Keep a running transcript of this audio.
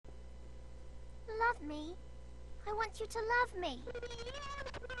love me. I want you to love me.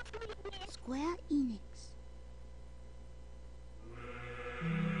 Square Enix.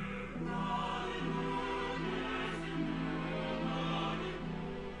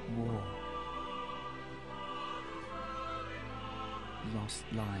 War. Lost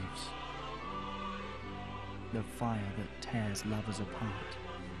lives. The fire that tears lovers apart.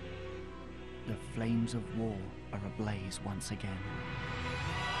 The flames of war are ablaze once again.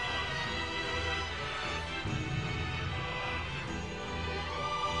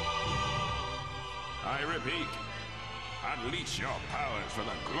 I repeat, unleash your powers for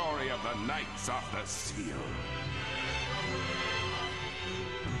the glory of the Knights of the Seal.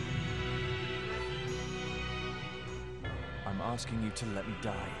 I'm asking you to let me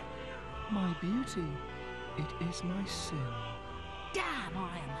die. My beauty, it is my sin. Damn,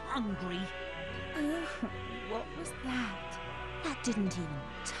 I am hungry. What was that? That didn't even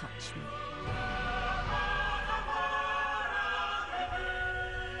touch me.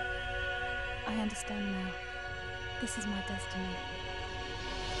 I understand now. This is my destiny.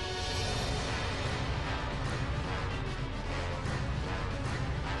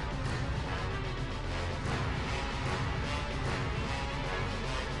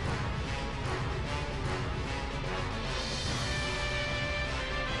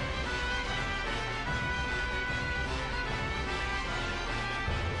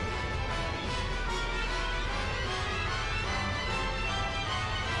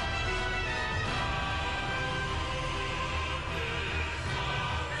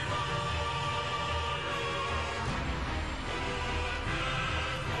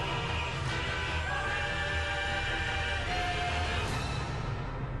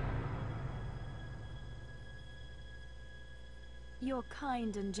 You're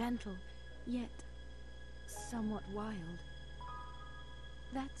kind and gentle, yet somewhat wild.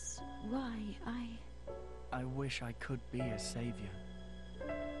 That's why I wish I could be a savior.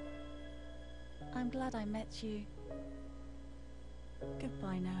 I'm glad I met you.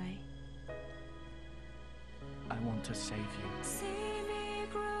 Goodbye, Noe. I want to save you. See me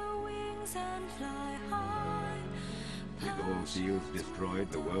grow wings and fly high. With all seals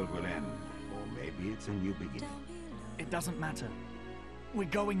destroyed, the world will end. Or maybe it's a new beginning. It doesn't matter. We're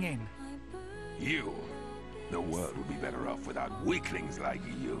going in. You. The world would be better off without weaklings like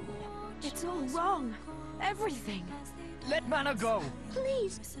you. It's all wrong. Everything. Let Mana go!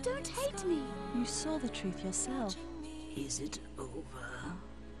 Please, don't hate me. You saw the truth yourself. Is it over,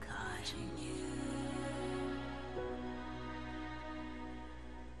 Kai?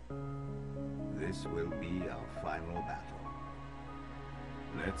 This will be our final battle.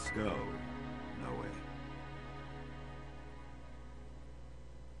 Let's go, Noe.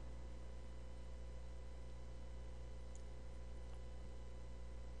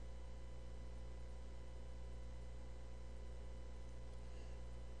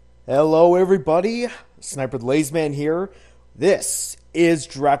 Hello everybody, snipertheladiesman here. This is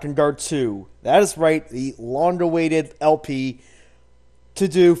Drakengard 2. That is right, the long-awaited LP to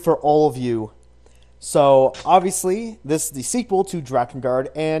do for all of you. So, obviously, this is the sequel to Drakengard,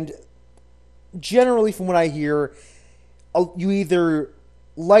 and generally from what I hear, you either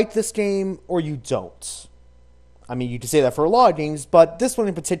like this game or you don't. I mean, you can say that for a lot of games, but this one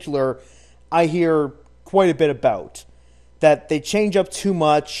in particular, I hear quite a bit about. That they change up too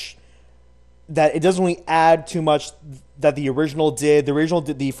much, that it doesn't really add too much that the original did.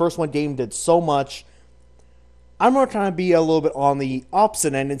 The first one game did so much. I'm going to kind of be a little bit on the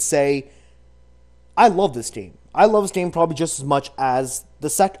opposite end and say, I love this game. I love this game probably just as much as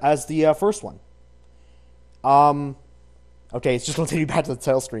the first one. Okay, it's just going to take you back to the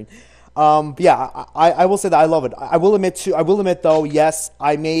title screen. Yeah, I will say that I love it. I will admit though, yes,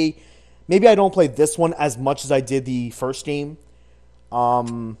 maybe I don't play this one as much as I did the first game.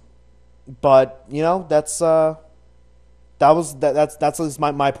 But you know, that's at least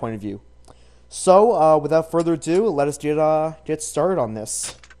my point of view. So, without further ado, let us get started on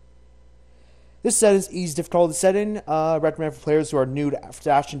this. This set is easy difficulty setting. Recommend for players who are new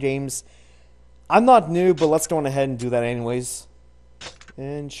to action games. I'm not new, but let's go on ahead and do that anyways.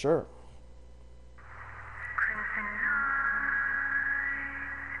 And sure.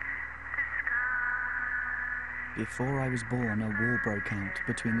 Before I was born, a war broke out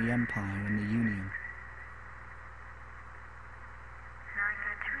between the Empire and the Union.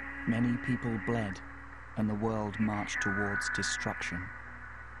 Many people bled, and the world marched towards destruction.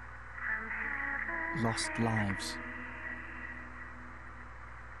 Lost lives.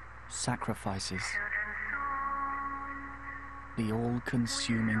 Sacrifices. The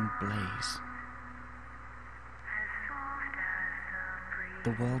all-consuming blaze.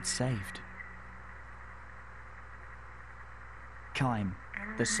 The world saved. Kime,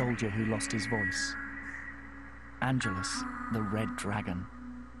 the soldier who lost his voice. Angelus, the Red Dragon.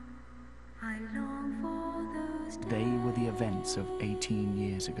 I long for those They were the events of 18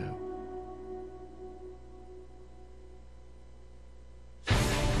 years ago.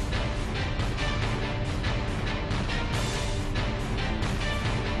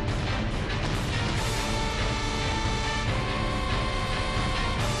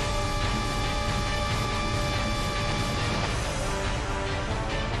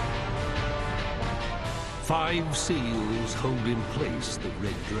 Five seals hold in place the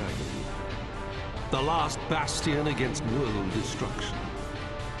Red Dragon, the last bastion against world destruction.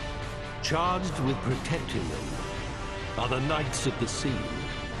 Charged with protecting them are the Knights of the Seal.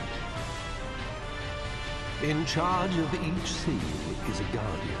 In charge of each seal is a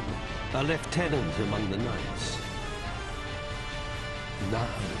guardian, a lieutenant among the knights. Now,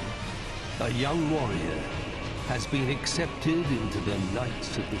 a young warrior has been accepted into the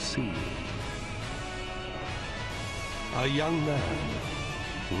Knights of the Seal. A young man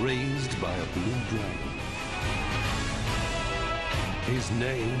raised by a blue dragon. His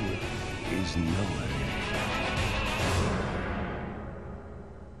name is Noah.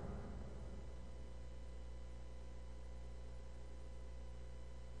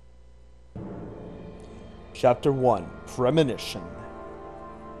 Chapter 1, Premonition.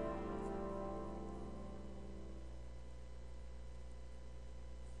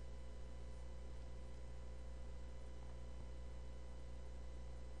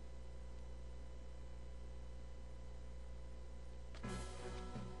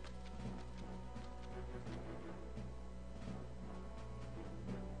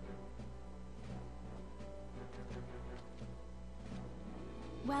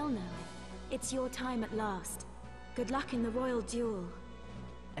 Well, Noah, it's your time at last. Good luck in the royal duel.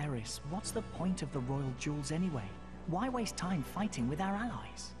 Eris, what's the point of the royal duels anyway? Why waste time fighting with our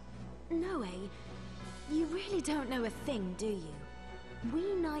allies? Noah, you really don't know a thing, do you?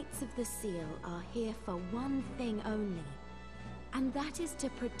 We Knights of the Seal are here for one thing only, and that is to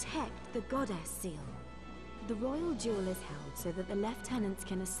protect the Goddess Seal. The royal duel is held so that the lieutenants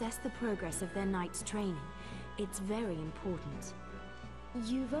can assess the progress of their knights' training. It's very important.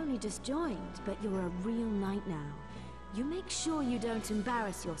 You've only just joined, but you're a real knight now. You make sure you don't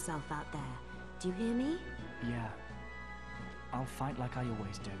embarrass yourself out there. Do you hear me? Yeah. I'll fight like I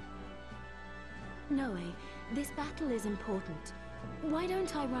always do. Noe, this battle is important. Why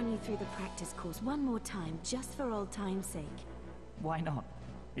don't I run you through the practice course one more time, just for old time's sake? Why not?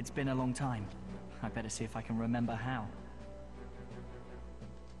 It's been a long time. I better see if I can remember how.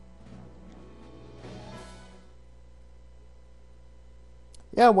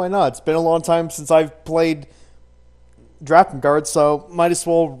 Yeah, why not? It's been a long time since I've played Drakengard, so might as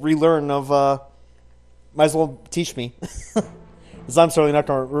well relearn of, might as well teach me. Because I'm certainly not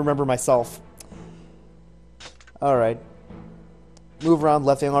going to remember myself. Alright. Move around,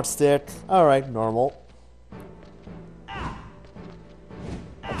 left analog stick. Alright, normal.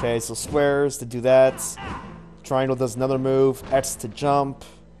 Okay, so squares to do that. Triangle does another move. X to jump.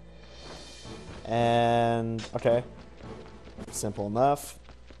 And, okay. Simple enough.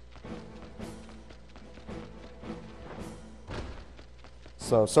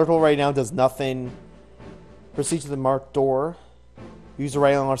 So, circle right now does nothing. Proceed to the marked door. Use the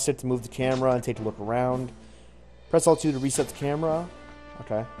right analog stick to move the camera and take a look around. Press L2 to reset the camera.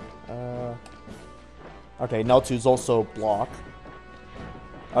 Okay. Okay, and L2 is also block.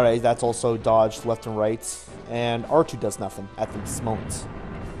 Alright, that's also dodge left and right. And R2 does nothing at this moment.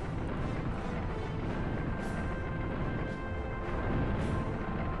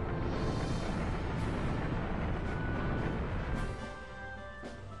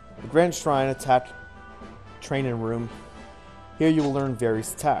 Grand Shrine attack training room. Here you will learn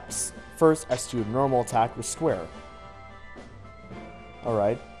various attacks. First, execute a normal attack with square.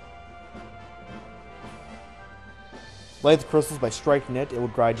 Alright. Light the crystals by striking it. It will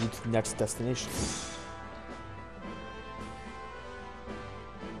guide you to the next destination.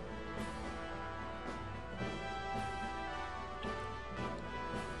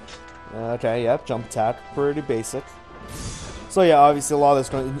 Okay, yep, jump attack. Pretty basic. So yeah, obviously a lot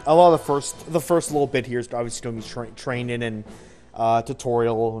of the first little bit here is obviously going to be training and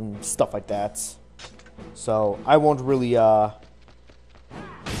tutorial and stuff like that. So I won't really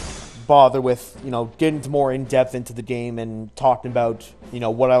bother with getting more in depth into the game and talking about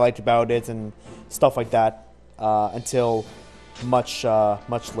what I liked about it and stuff like that until much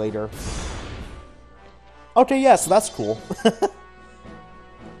later. Okay, yeah, so that's cool.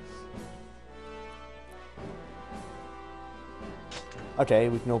 Okay,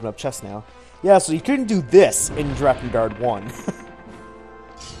 we can open up chests now. Yeah, so you couldn't do this in Drakengard 1.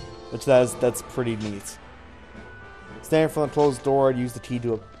 which that's pretty neat. Stand in front of the closed door and use the key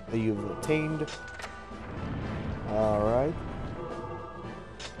that you've obtained. Alright.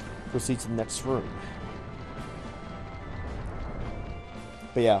 Proceed to the next room.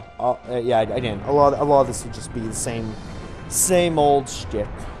 But yeah, again, a lot of this would just be the same old shtick.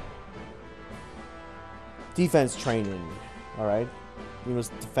 Defense training. Alright. You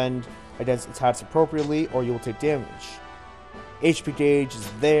must defend against attacks appropriately, or you will take damage. HP gauge is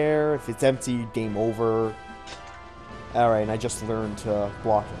there. If it's empty, game over. Alright, and I just learned to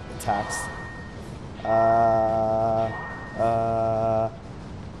block attacks.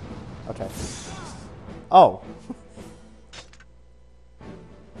 Okay. Oh.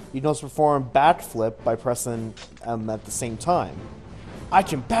 You can also perform backflip by pressing at the same time. I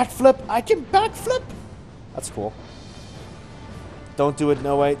can backflip! I can backflip! That's cool. Don't do it,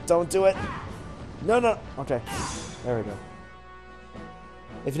 no way. Don't do it! No. Okay. There we go.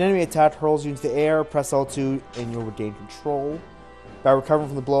 If an enemy attack hurls you into the air, press L2 and you'll regain control. By recovering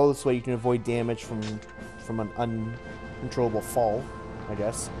from the blow, this way you can avoid damage from an uncontrollable fall, I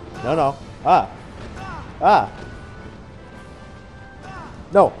guess. No. Ah!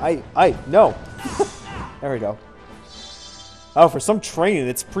 No, no! There we go. Oh, for some training,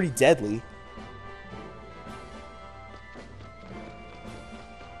 it's pretty deadly.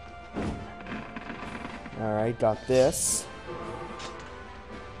 Alright, got this.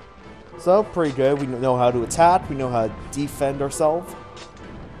 So, pretty good. We know how to attack. We know how to defend ourselves.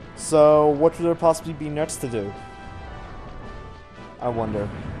 So, what could there possibly be next to do? I wonder.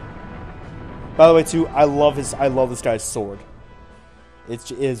 By the way, too, I love this guy's sword.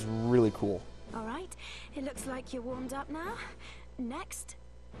 It is really cool. Alright, it looks like you're warmed up now. Next.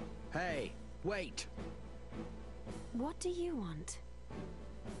 Hey, wait! What do you want?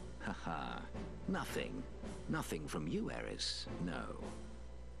 Haha, nothing. Nothing from you, Eris. No.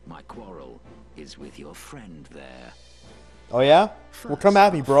 My quarrel is with your friend there. Oh yeah? Well, come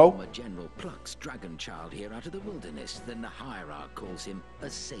at me, bro. Former General plucks dragon child here out of the wilderness, then the hierarch calls him a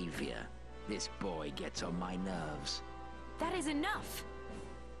savior. This boy gets on my nerves. That is enough!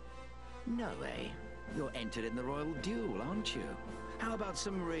 No, eh? You're entered in the royal duel, aren't you? How about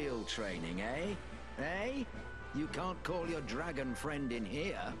some real training, eh? Eh? You can't call your dragon friend in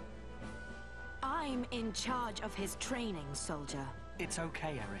here. I'm in charge of his training, soldier. It's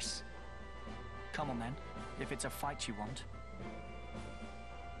okay, Eris. Come on then, if it's a fight you want.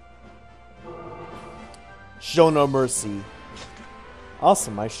 Show no mercy.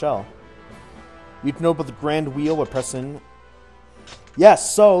 Awesome, I shall. You can open the grand wheel by pressing...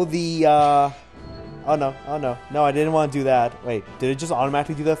 Yes, so the, Oh no, No, I didn't want to do that. Wait, did it just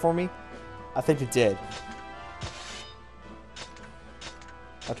automatically do that for me? I think it did.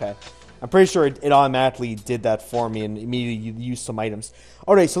 Okay. I'm pretty sure it automatically did that for me and immediately used some items.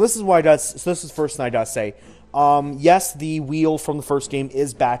 Okay, so this is what I got. So this is the first thing I gotta say. Yes, the wheel from the first game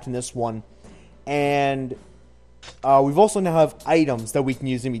is back in this one, and we've also now have items that we can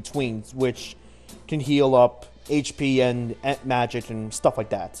use in between, which can heal up HP and magic and stuff like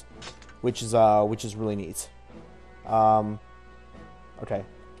that, which is really neat. Okay.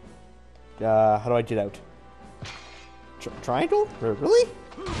 How do I get out? Triangle? Really?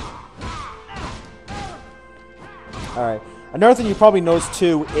 Alright. Another thing you probably noticed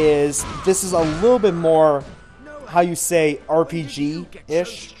too is this is a little bit more, how you say,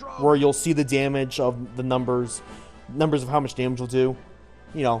 RPG-ish, where you'll see the damage of the numbers of how much damage will do.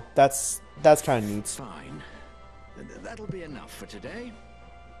 You know, that's kind of neat. Fine. That'll be enough for today.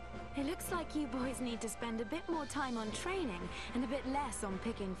 It looks like you boys need to spend a bit more time on training and a bit less on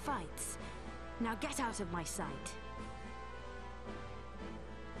picking fights. Now get out of my sight.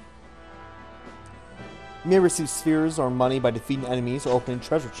 You may receive spheres or money by defeating enemies or opening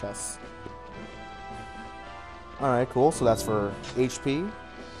treasure chests. Alright, cool. So that's for HP.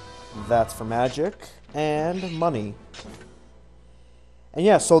 That's for magic. And money. And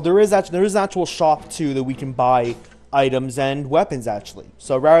yeah, so there is an actual shop too that we can buy items and weapons actually.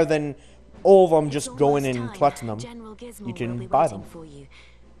 So rather than all of them just going in and collecting them, you can buy them. For you.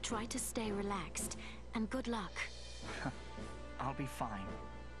 Try to stay relaxed and good luck. I'll be fine.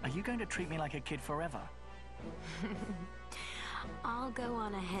 Are you going to treat me like a kid forever? I'll go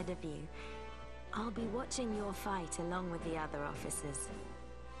on ahead of you. I'll be watching your fight along with the other officers.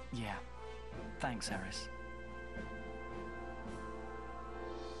 Yeah. Thanks, Eris.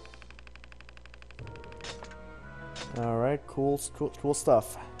 Alright, cool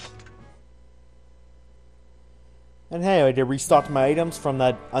stuff. And hey, I did restock my items from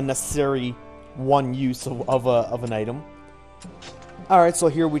that unnecessary one use of an item. Alright, so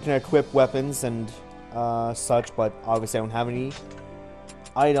here we can equip weapons and such, but obviously I don't have any.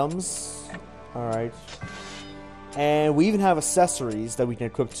 items. Alright. And we even have accessories that we can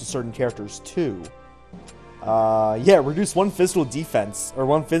equip to certain characters too. Yeah, reduce 1 physical defense, or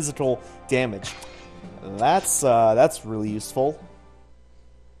 1 physical damage. That's really useful.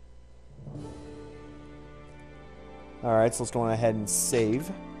 Alright, so let's go on ahead and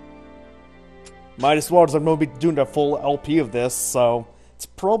save. Might as well, because I'm going to be doing a full LP of this, so it's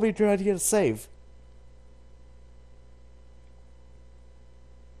probably a good idea to save.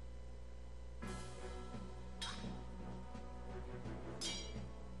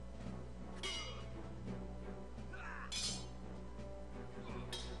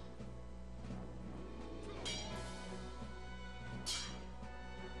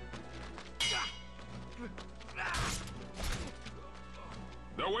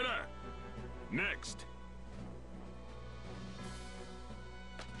 The winner! Next!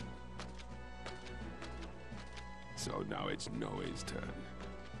 So now it's Noe's turn.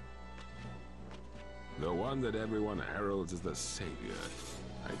 The one that everyone heralds as the savior.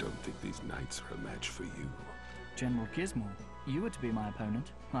 I don't think these knights are a match for you. General Gizmo, you were to be my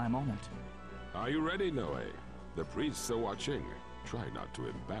opponent. I'm honored. Are you ready, Noe? The priests are watching. Try not to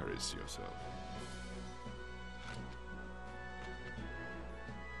embarrass yourself.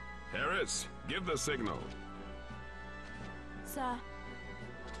 Harris, give the signal. Sir.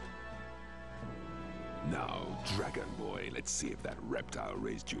 Now, Dragon Boy, let's see if that reptile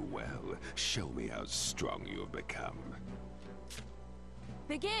raised you well. Show me how strong you have become.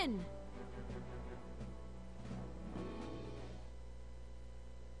 Begin!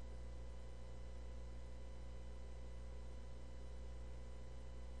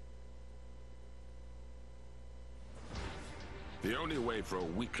 The only way for a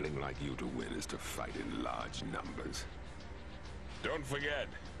weakling like you to win is to fight in large numbers. Don't forget,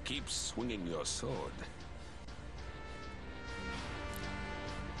 keep swinging your sword.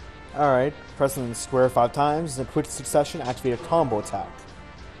 Alright, pressing square 5 times in a quick succession, activate a combo attack.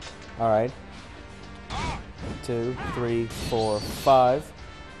 Alright. 2, 3, 4, 5.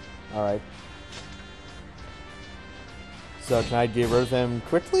 Alright. So can I get rid of him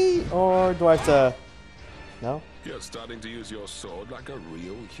quickly, or do I have to... No? You're starting to use your sword like a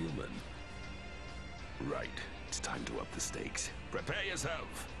real human. Right, it's time to up the stakes. Prepare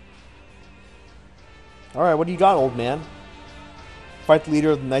yourself. Alright, what do you got, old man? Fight the leader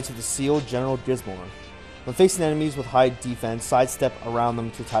of the Knights of the Seal, General Gizmo. When facing enemies with high defense, sidestep around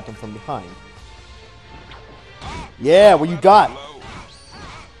them to attack them from behind. Yeah, what you got?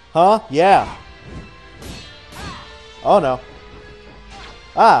 Huh? Yeah. Oh no.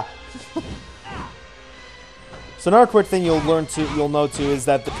 Ah. So another quick thing you'll know too is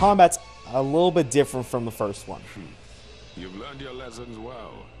that the combat's a little bit different from the first one. You've learned your lessons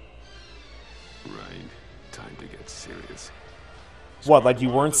well. Right, time to get serious. What, like you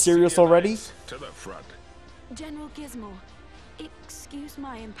weren't serious already? To the front. General Gizmo, excuse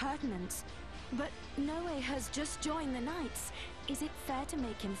my impertinence, but Noe has just joined the Knights. Is it fair to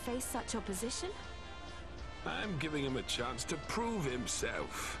make him face such opposition? I'm giving him a chance to prove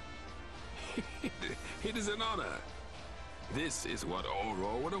himself. It is an honor. This is what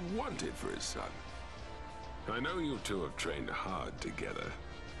Auror would have wanted for his son. I know you two have trained hard together.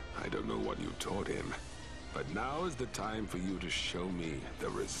 I don't know what you taught him, but now is the time for you to show me the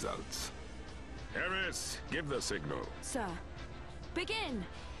results. Harris, give the signal. Sir, begin!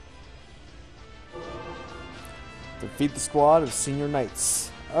 Defeat the squad of senior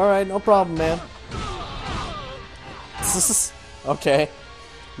knights. Alright, no problem, man. Okay.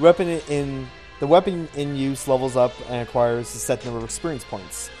 The weapon in use levels up and acquires a set number of experience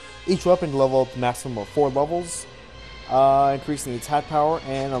points. Each weapon level up to a maximum of 4 levels, increasing the attack power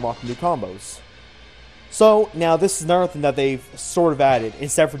and unlocking new combos. So, now this is another thing that they've sort of added.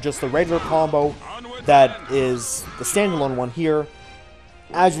 Instead for just the regular combo that is the standalone one here,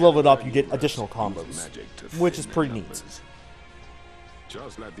 as you level it up you get additional combos, which is pretty neat.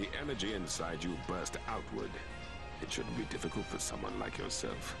 Just let the energy inside you burst outward. It shouldn't be difficult for someone like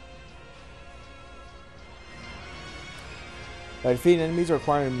yourself. By defeating enemies or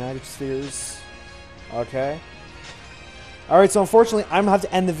acquiring magic spheres. Okay. Alright, so unfortunately, I'm going to have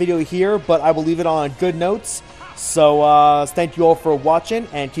to end the video here, but I will leave it on good notes. So, thank you all for watching,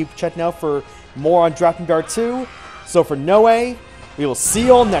 and keep checking out for more on Drakengard 2. So for Noe, we will see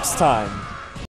you all next time.